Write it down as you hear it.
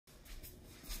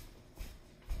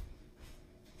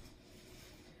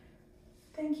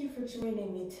for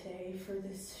joining me today for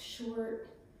this short,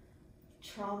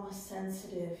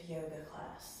 trauma-sensitive yoga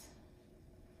class.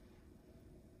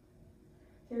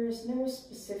 There is no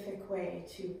specific way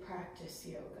to practice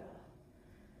yoga.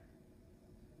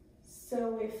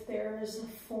 So if there is a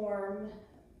form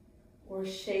or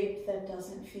shape that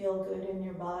doesn't feel good in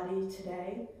your body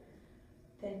today,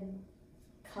 then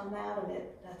come out of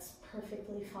it. That's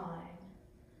perfectly fine.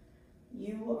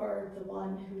 You are the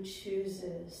one who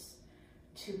chooses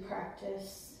to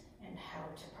practice and how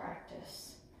to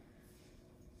practice.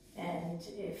 And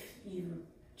if you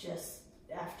just,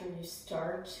 after you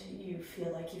start, you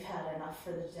feel like you've had enough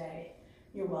for the day,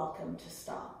 you're welcome to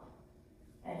stop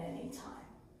at any time.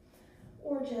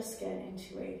 Or just get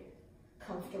into a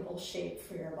comfortable shape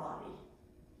for your body.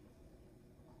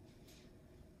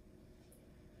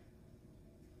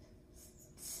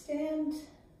 Stand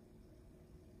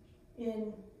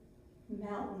in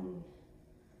mountain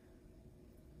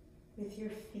with your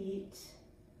feet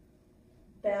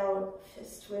bowed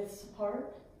fist widths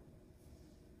apart.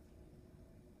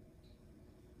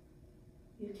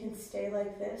 You can stay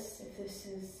like this if this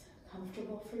is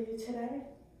comfortable for you today.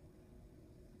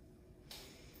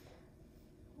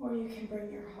 Or you can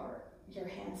bring your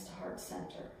hands to heart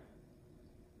center.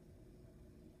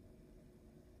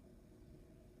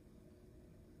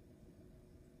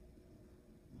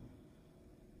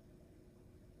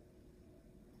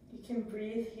 You can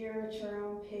breathe here at your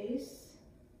own pace.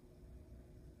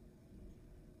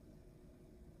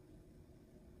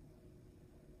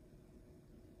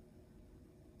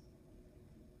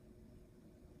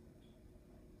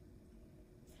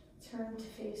 Turn to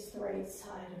face the right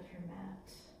side of your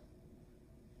mat.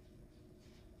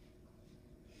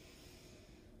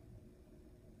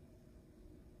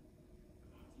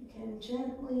 You can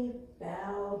gently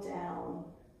bow down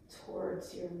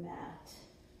towards your mat,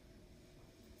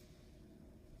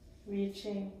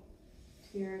 reaching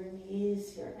to your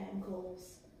knees, your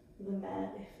ankles, the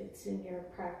mat if it's in your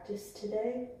practice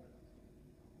today.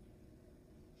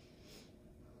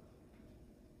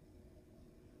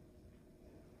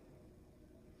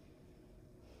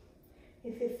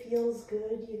 If it feels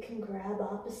good, you can grab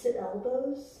opposite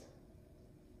elbows.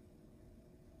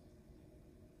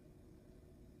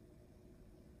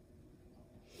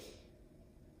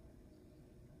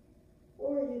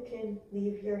 Or you can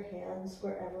leave your hands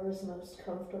wherever is most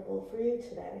comfortable for you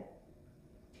today.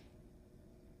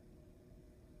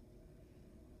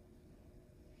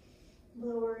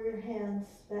 Lower your hands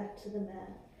back to the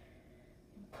mat.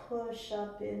 Push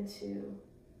up into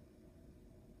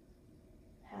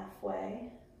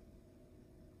halfway.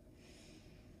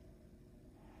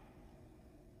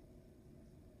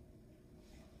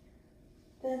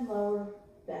 Then lower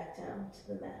back down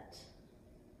to the mat.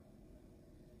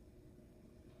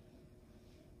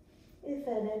 If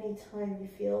at any time you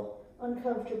feel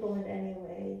uncomfortable in any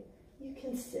way, you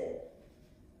can sit.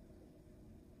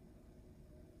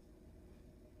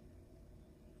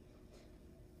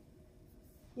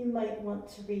 You might want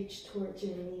to reach towards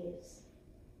your knees.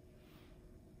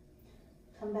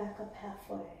 Come back up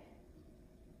halfway.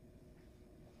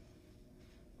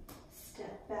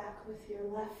 Step back with your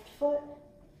left foot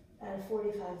at a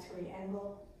 45-degree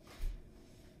angle.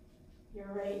 Your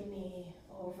right knee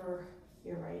over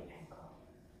your right ankle.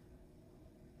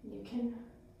 You can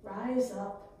rise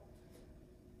up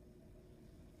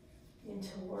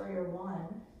into Warrior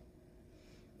One.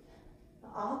 The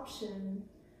option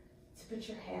is to put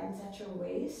your hands at your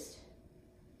waist.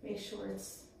 Make sure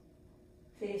it's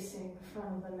facing the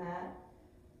front of the mat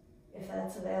if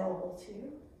that's available to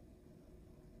you.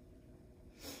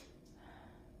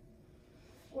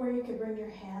 Or you could bring your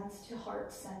hands to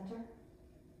heart center.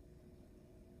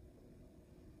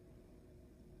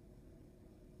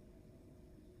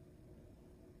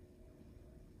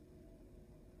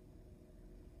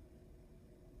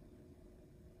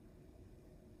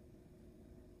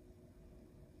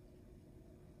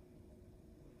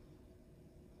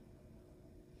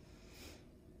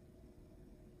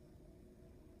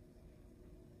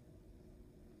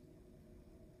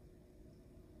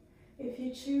 If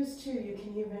you choose to, you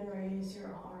can even raise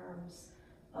your arms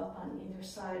up on either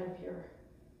side of your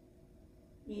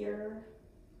ear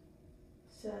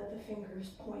so that the fingers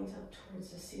point up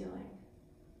towards the ceiling.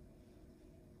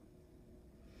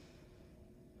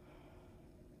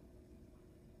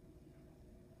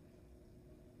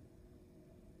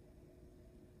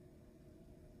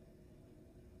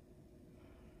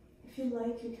 If you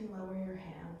like, you can lower your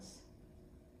hands.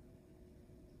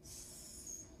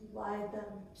 Slide them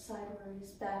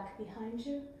sideways back behind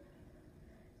you.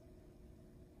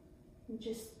 And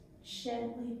just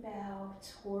gently bow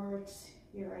towards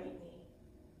your right knee.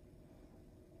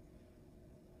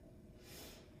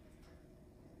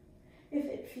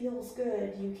 feels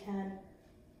good, you can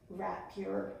wrap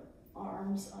your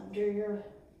arms under your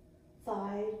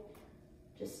thigh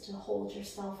just to hold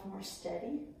yourself more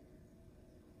steady.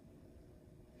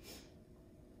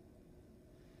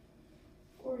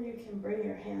 Or you can bring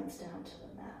your hands down to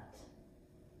the mat.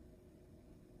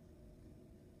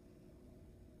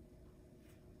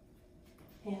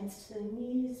 Hands to the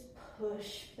knees,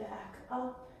 push back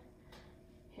up.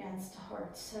 Hands to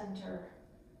heart center,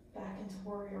 back into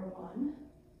warrior one.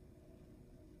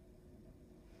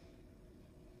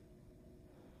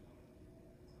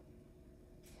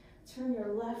 Turn your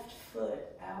left foot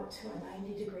out to a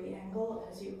 90-degree angle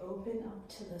as you open up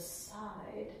to the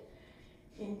side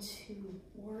into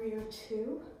warrior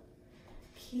two.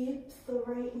 Keep the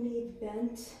right knee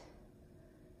bent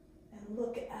and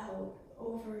look out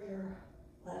over your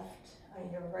left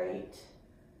and your right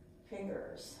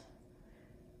fingers.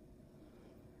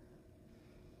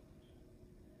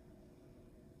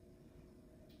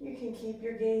 You can keep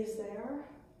your gaze there,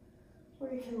 or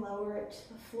you can lower it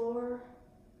to the floor.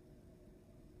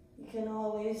 You can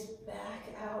always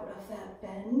back out of that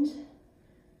bend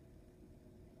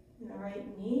in the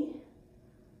right knee.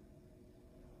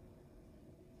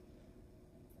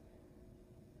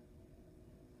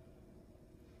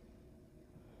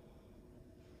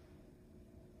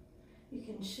 You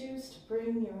can choose to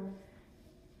bring your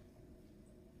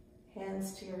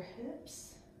hands to your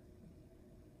hips.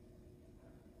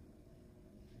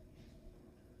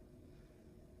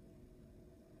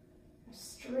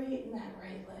 Straighten that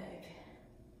right leg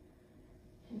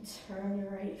and turn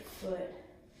your right foot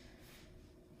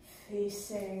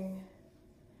facing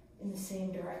in the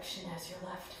same direction as your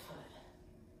left foot.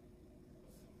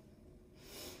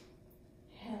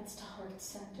 Hands to heart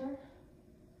center.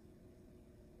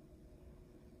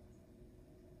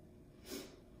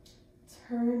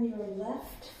 Turn your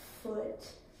left foot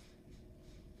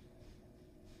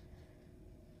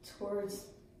towards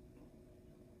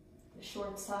the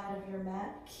short side of your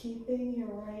mat, keeping your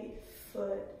right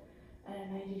foot at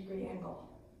a 90-degree angle.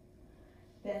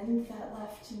 Bend that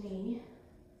left knee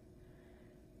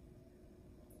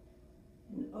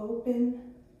and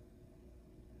open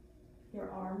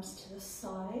your arms to the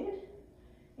side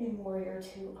in warrior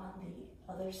two on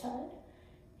the other side.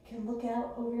 You can look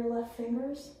out over your left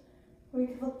fingers, or you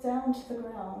can look down to the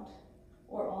ground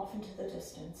or off into the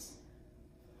distance.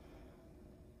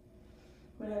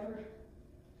 Whatever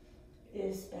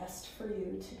is best for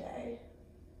you today.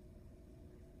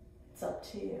 It's up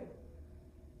to you.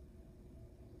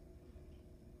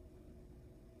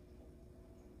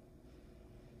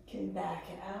 You can back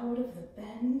out of the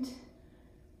bend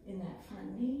in that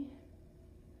front knee,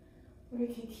 or you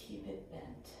can keep it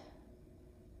bent.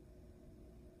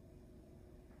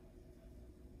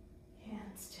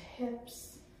 Hands to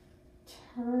hips,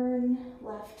 turn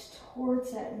left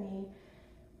towards that knee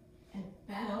and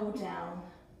bow down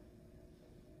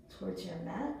towards your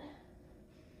mat.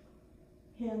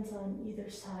 Hands on either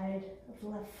side of the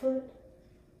left foot,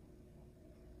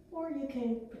 or you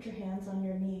can put your hands on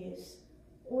your knees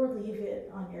or leave it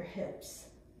on your hips.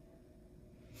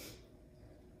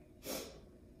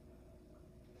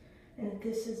 And if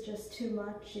this is just too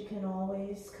much, you can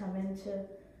always come into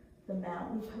the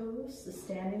mountain pose, the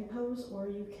standing pose, or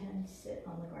you can sit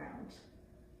on the ground.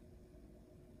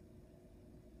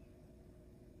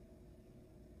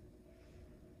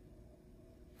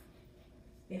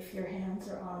 If your hands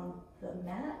are on the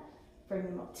mat, bring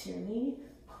them up to your knee,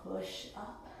 push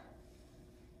up,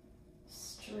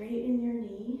 straighten your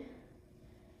knee,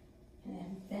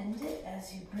 and then bend it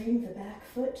as you bring the back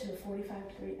foot to a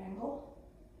 45-degree angle.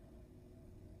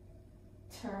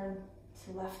 Turn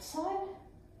to left side,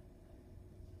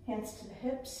 hands to the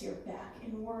hips, you're back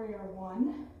in warrior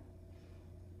one.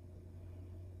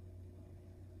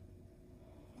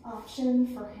 Option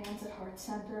for hands at heart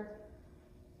center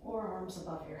or arms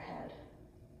above your head.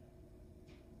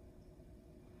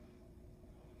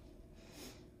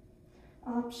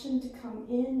 Option to come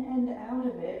in and out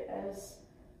of it as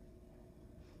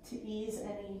to ease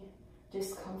any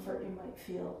discomfort you might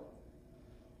feel.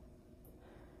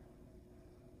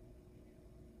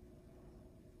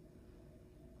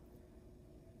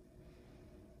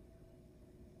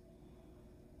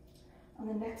 On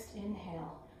the next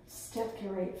inhale, step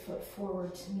your right foot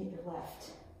forward to meet your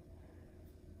left.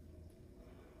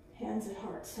 Hands at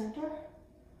heart center.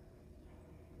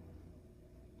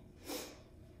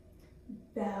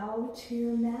 Bow to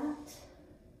your mat.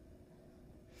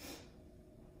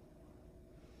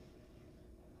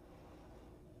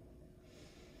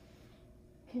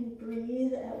 You can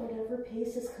breathe at whatever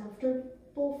pace is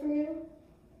comfortable for you.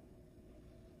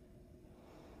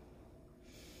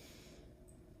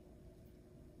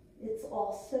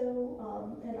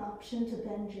 also an option to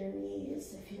bend your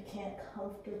knees if you can't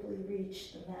comfortably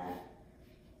reach the mat.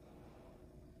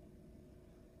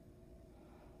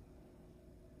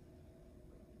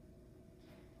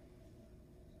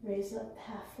 Raise up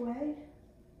halfway,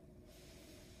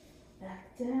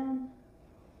 back down,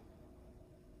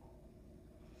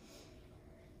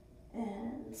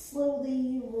 and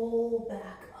slowly roll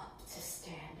back up to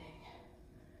standing.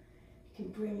 You can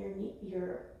bring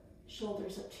your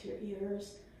shoulders up to your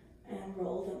ears and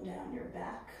roll them down your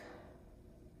back.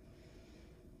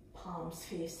 Palms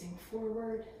facing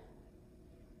forward.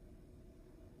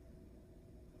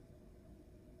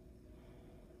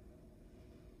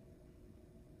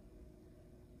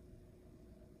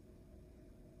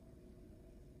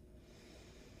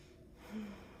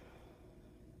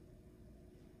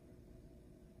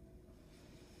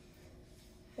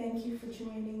 Thank you for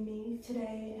joining me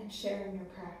today and sharing your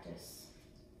practice.